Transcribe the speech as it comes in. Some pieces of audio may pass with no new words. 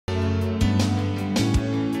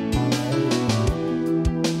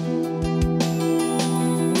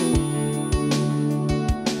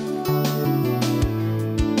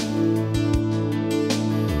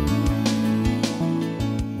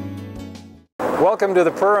Welcome to the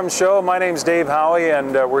Perham Show. My name's Dave Howie,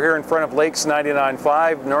 and we're here in front of Lakes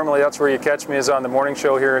 99.5. Normally that's where you catch me, is on the morning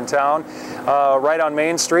show here in town. Right on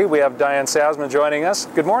Main Street, we have Diane Sasman joining us.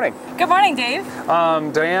 Good morning. Good morning, Dave.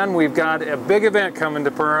 Diane, we've got a big event coming to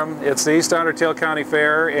Perham. It's the East Otter Tail County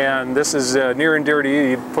Fair, and this is near and dear to you.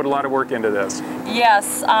 You've put a lot of work into this.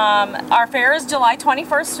 Yes, our fair is July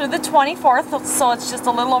 21st through the 24th, so it's just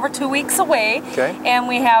a little over 2 weeks away. Okay. And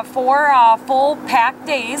we have 4 full packed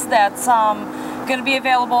days that's going to be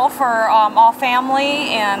available for all family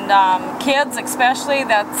and kids especially.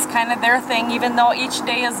 That's kind of their thing, even though each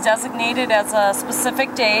day is designated as a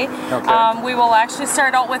specific day. Okay. We will actually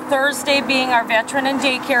start out with Thursday being our veteran and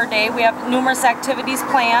daycare day. We have numerous activities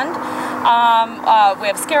planned. We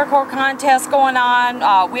have scarecrow contests going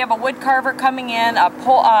on. We have a wood carver coming in, a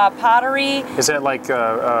pottery. Is that like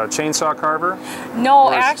a chainsaw carver?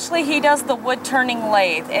 No, actually he does the wood turning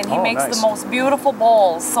lathe, and he makes nice. the most beautiful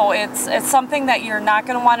bowls. So it's something that you're not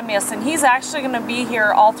going to want to miss. And he's actually going to be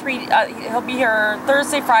here he'll be here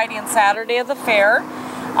Thursday, Friday, and Saturday of the fair,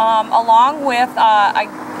 along with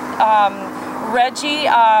Reggie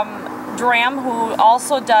Dram, who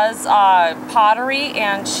also does pottery,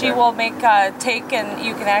 and she will make take, and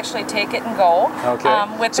you can actually take it and go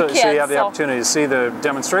with the kids. So you have the opportunity to see the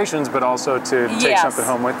demonstrations, but also to take something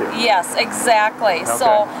home with you. Yes, exactly. Okay.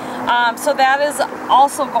 So that is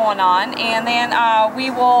also going on, and then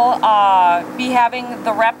we will be having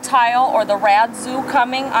the reptile or the rad zoo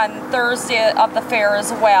coming on Thursday of the fair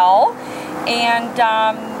as well, and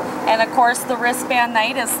of course, the wristband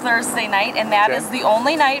night is Thursday night, and that is the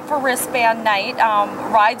only night for wristband night.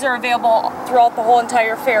 Rides are available throughout the whole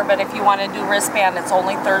entire fair, but if you want to do wristband, it's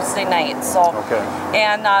only Thursday night. So,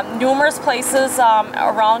 and numerous places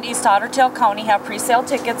around East Otter Tail County have pre-sale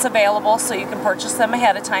tickets available, so you can purchase them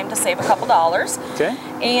ahead of time to save a couple dollars. Okay.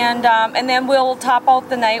 And then we'll top out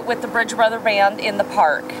the night with the Bridge Brother Band in the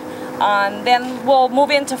park. Then we'll move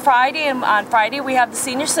into Friday, and on Friday we have the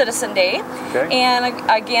Senior Citizen Day. Okay. And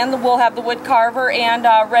again, we'll have the wood carver, and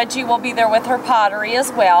Reggie will be there with her pottery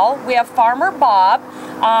as well. We have Farmer Bob,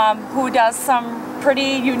 who does some pretty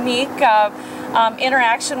unique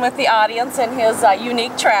interaction with the audience in his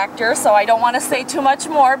unique tractor, so I don't want to say too much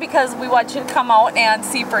more because we want you to come out and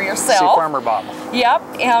see for yourself. See Farmer Bob.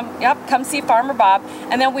 Yep, come see Farmer Bob.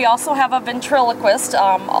 And then we also have a ventriloquist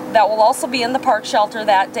that will also be in the park shelter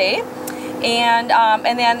that day. And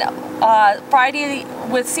then Friday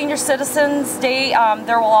with Senior Citizens Day,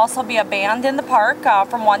 there will also be a band in the park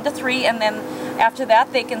from 1 to 3, and then after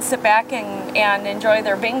that they can sit back and enjoy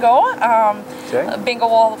their bingo.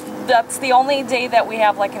 Bingo that's the only day that we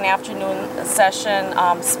have like an afternoon session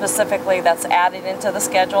specifically that's added into the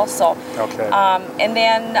schedule. So, and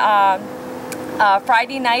then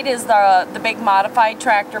Friday night is the big modified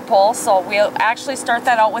tractor pull. So we'll actually start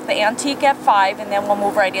that out with the antique at 5, and then we'll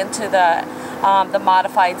move right into the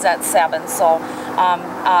modifieds at 7. So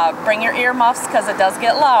bring your earmuffs because it does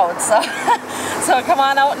get loud. So come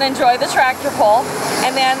on out and enjoy the tractor pull.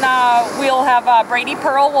 And then we'll have Brady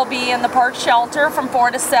Pearl will be in the park shelter from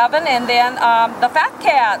 4 to 7, and then the Fat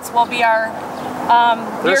Cats will be our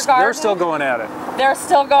beer garden. They're still going at it. They're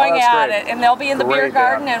still going at it, and they'll be in the beer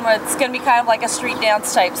garden, band. and it's going to be kind of like a street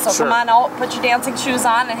dance type. So come on out, put your dancing shoes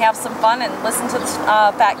on, and have some fun, and listen to the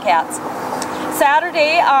Fat Cats.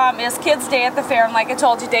 Saturday is Kids Day at the fair, and like I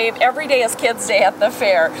told you, Dave, every day is Kids Day at the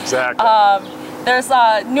fair. Exactly. There's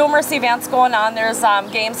numerous events going on. There's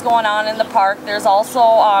games going on in the park. There's also,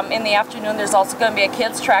 in the afternoon, there's also going to be a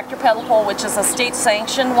kids tractor pedal pull, which is a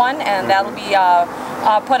state-sanctioned one, and that'll be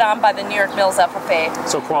put on by the New York Mills FFA.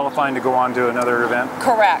 So qualifying to go on to another event?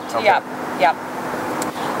 Correct. Okay. Yep.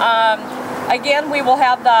 Again, we will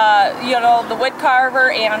have the wood carver,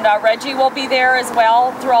 and Reggie will be there as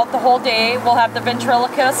well throughout the whole day. We'll have the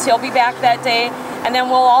ventriloquist. He'll be back that day. And then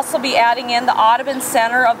we'll also be adding in the Audubon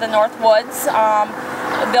Center of the North Woods.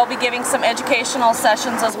 They'll be giving some educational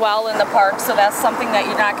sessions as well in the park, so that's something that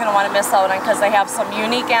you're not going to want to miss out on, because they have some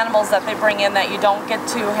unique animals that they bring in that you don't get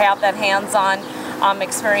to have that hands-on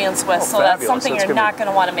experience with. So that's something you're not going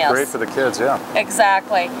to want to miss. Great for the kids, yeah.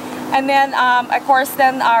 Exactly. And then, of course,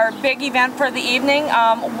 then our big event for the evening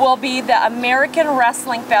will be the American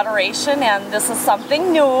Wrestling Federation, and this is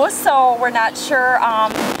something new, so we're not sure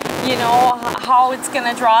you know, how it's going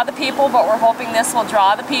to draw the people, but we're hoping this will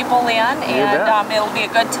draw the people in, and it'll be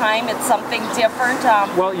a good time. It's something different.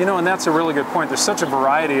 Well, you know, and that's a really good point. There's such a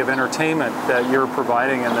variety of entertainment that you're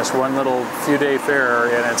providing in this one little few-day fair,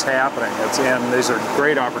 and it's happening. And these are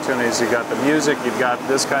great opportunities. You've got the music, you've got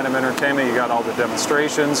this kind of entertainment, you got all the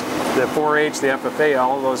demonstrations, the 4-H, the FFA,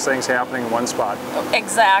 all of those things happening in one spot.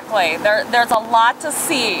 Exactly. There's a lot to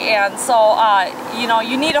see, and so you know,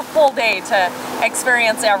 you need a full day to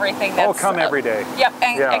experience everything. That's, come every day. Yep,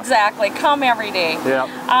 exactly. Come every day. Yeah.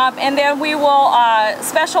 And then we will,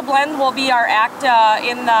 Special Blend will be our act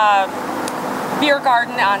in the beer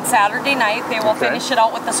garden on Saturday night. They will finish it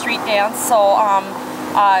out with the street dance. So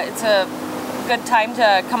it's a good time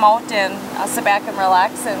to come out and sit back and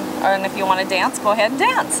relax, and if you want to dance, go ahead and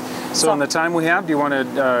dance. So in the time we have, do you want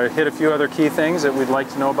to hit a few other key things that we'd like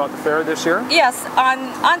to know about the fair this year? Yes,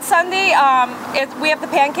 on Sunday we have the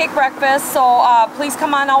pancake breakfast, so please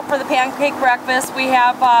come on out for the pancake breakfast. We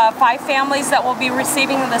have 5 families that will be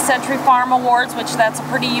receiving the Century Farm Awards, which that's a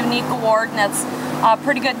pretty unique award, and that's a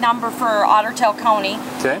pretty good number for Otter Tail County.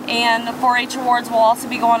 Okay. And the 4-H Awards will also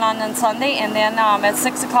be going on Sunday, and then at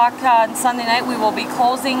 6 o'clock on Sunday night we will be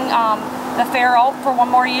closing the fair out for one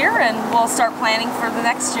more year, and we'll start planning for the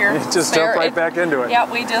next year. Just jump right back into it. Yeah,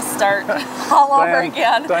 we just start all over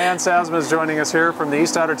again. Diane Sasma is joining us here from the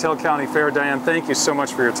East Otter Tail County Fair. Diane, thank you so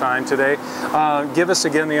much for your time today. Give us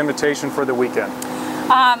again the invitation for the weekend.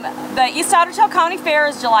 The East Otter Tail County Fair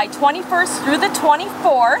is July 21st through the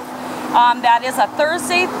 24th. That is a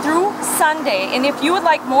Thursday through Sunday. And if you would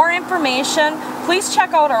like more information, please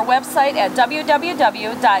check out our website at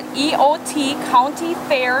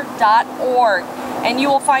www.eotcountyfair.org. And you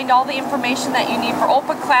will find all the information that you need for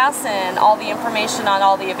open class and all the information on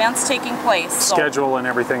all the events taking place. So, schedule and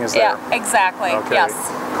everything is there. Yeah, exactly. Okay. Yes.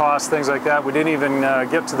 Costs, things like that. We didn't even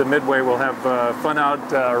get to the midway. We'll have fun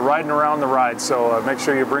out riding around the ride, so make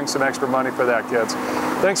sure you bring some extra money for that, kids.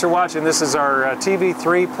 Thanks for watching. This is our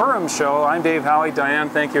TV3 Perham Show. I'm Dave Howie. Diane,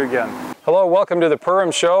 thank you again. Hello, welcome to the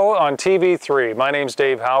Perham Show on TV3. My name's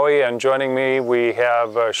Dave Howie, and joining me we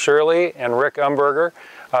have Shirley and Rick Umberger.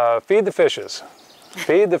 Feed the fishes.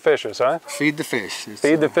 Feed the fishes, huh? Feed the fish.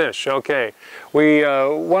 Feed the fish, okay. We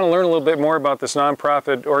want to learn a little bit more about this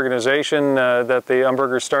nonprofit organization that the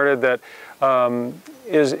Umbergers started that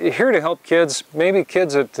is here to help kids, maybe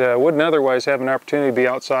kids that wouldn't otherwise have an opportunity to be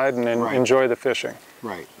outside and enjoy the fishing.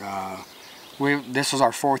 Right. This is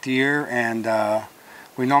our 4th year, and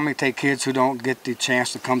we normally take kids who don't get the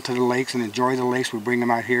chance to come to the lakes and enjoy the lakes. We bring them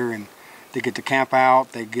out here, and they get to camp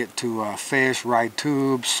out, they get to fish, ride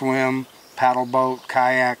tubes, swim, paddle boat,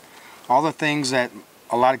 kayak, all the things that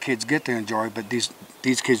a lot of kids get to enjoy, but these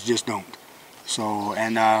kids just don't. So,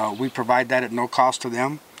 and we provide that at no cost to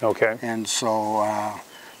them. Okay. And so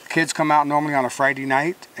kids come out normally on a Friday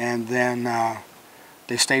night, and then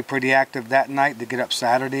they stay pretty active that night. They get up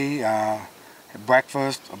Saturday,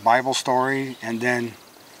 breakfast, a Bible story, and then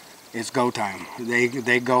it's go time.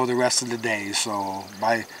 They go the rest of the day. So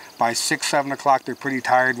by 6, 7 o'clock, they're pretty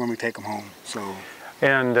tired when we take them home. So.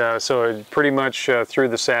 And so pretty much through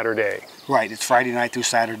the Saturday. Right, it's Friday night through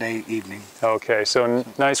Saturday evening. Okay, so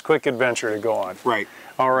nice quick adventure to go on. Right.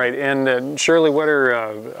 All right, and Shirley, what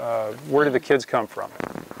are where do the kids come from?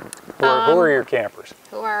 Who are your campers?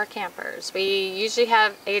 Who are our campers? We usually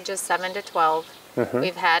have ages 7 to 12.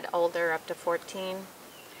 We've had older up to 14,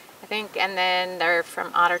 I think, and then they're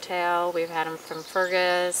from Otter Tail. We've had them from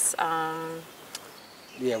Fergus.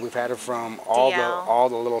 Yeah, we've had it from all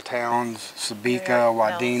the little towns: Sabika,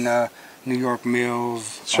 Wadena, New York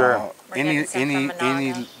Mills. Sure. Any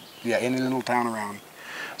little town around.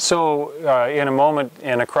 So in a moment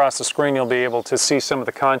and across the screen you'll be able to see some of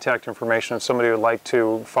the contact information if somebody would like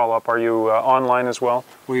to follow up. Are you online as well?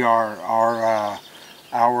 We are.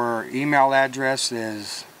 Our email address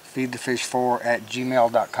is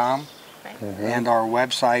feedthefish4@gmail.com. And our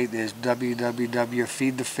website is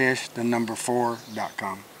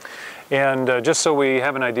www.feedthefish4.com. And just so we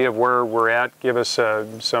have an idea of where we're at, give us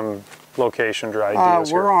some location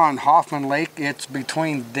ideas We're on Hoffman Lake. It's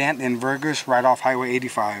between Dent and Vergus, right off Highway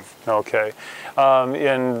 85. Okay.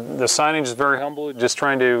 And the signage is very humble, just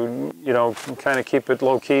trying to, kind of keep it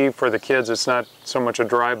low-key for the kids. It's not so much a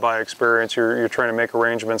drive-by experience. You're trying to make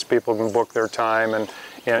arrangements. People can book their time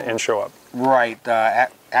and show up. Right.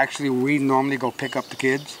 Actually, we normally go pick up the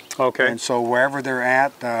kids. Okay. And so wherever they're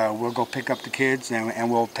at, we'll go pick up the kids and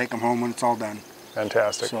we'll take them home when it's all done.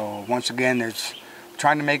 Fantastic. So once again, there's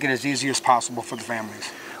trying to make it as easy as possible for the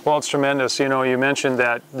families. Well, it's tremendous. You mentioned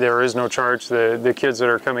that there is no charge to the kids that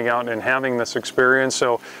are coming out and having this experience.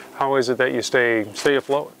 So how is it that you stay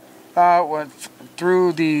afloat? Well,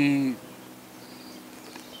 through the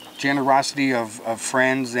generosity of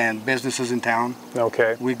friends and businesses in town.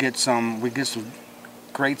 Okay. We get some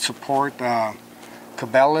great support.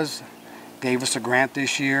 Cabela's gave us a grant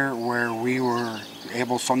this year where we were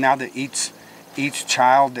able, so now that each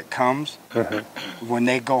child that comes, when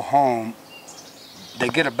they go home, they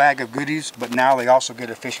get a bag of goodies, but now they also get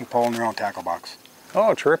a fishing pole in their own tackle box.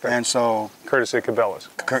 Oh, terrific. And so, courtesy of Cabela's.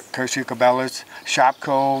 Courtesy of Cabela's.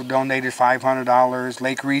 Shopco donated $500.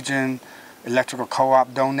 Lake Region Electrical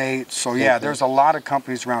Co-op donates. So yeah, there's a lot of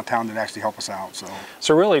companies around town that actually help us out.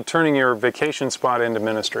 So really turning your vacation spot into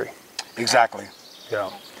ministry. Exactly. Yeah.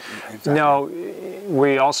 Exactly. Now,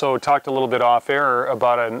 we also talked a little bit off air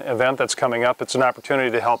about an event that's coming up. It's an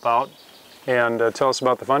opportunity to help out. And tell us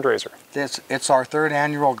about the fundraiser. It's our 3rd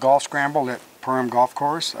annual golf scramble at Perham Golf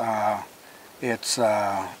Course. It's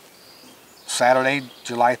Saturday,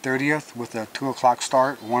 July 30th with a 2 o'clock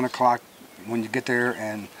start, 1 o'clock when you get there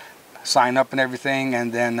and sign up and everything.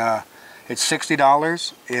 And then it's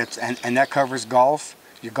 $60. And that covers golf,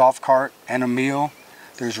 your golf cart, and a meal.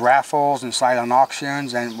 There's raffles and silent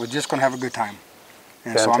auctions, and we're just going to have a good time.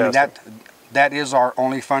 And so, I mean, that is our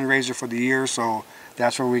only fundraiser for the year, so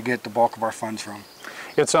that's where we get the bulk of our funds from.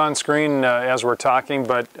 It's on screen as we're talking,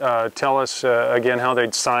 but tell us again how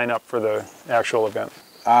they'd sign up for the actual event.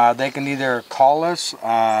 They can either call us,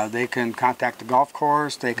 they can contact the golf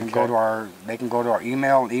course, they can go to our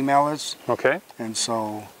email and email us. Okay. And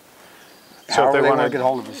so if they want to get a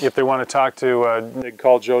hold of us. If they want to talk to, they can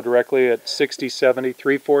call Joe directly at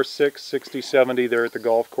 346-6070 there at the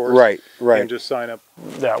golf course. Right. And just sign up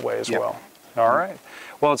that way as well. All right.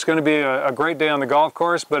 Well, it's going to be a great day on the golf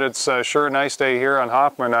course, but it's sure a nice day here on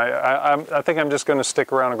Hoffman. I think I'm just going to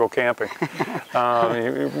stick around and go camping.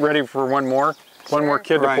 You ready for one more? Sure. One more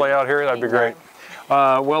kid to play out here? That'd be great.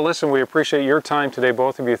 Well, listen, we appreciate your time today,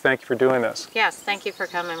 both of you. Thank you for doing this. Yes, thank you for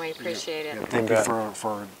coming. We appreciate it. Thank you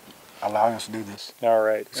for allowing us to do this. All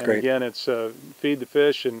right. It's great. Again, it's Feed the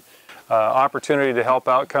Fish and opportunity to help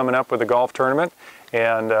out coming up with the golf tournament.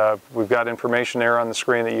 And we've got information there on the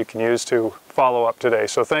screen that you can use to follow up today.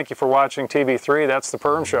 So thank you for watching TV3. That's the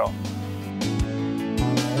Perham Show.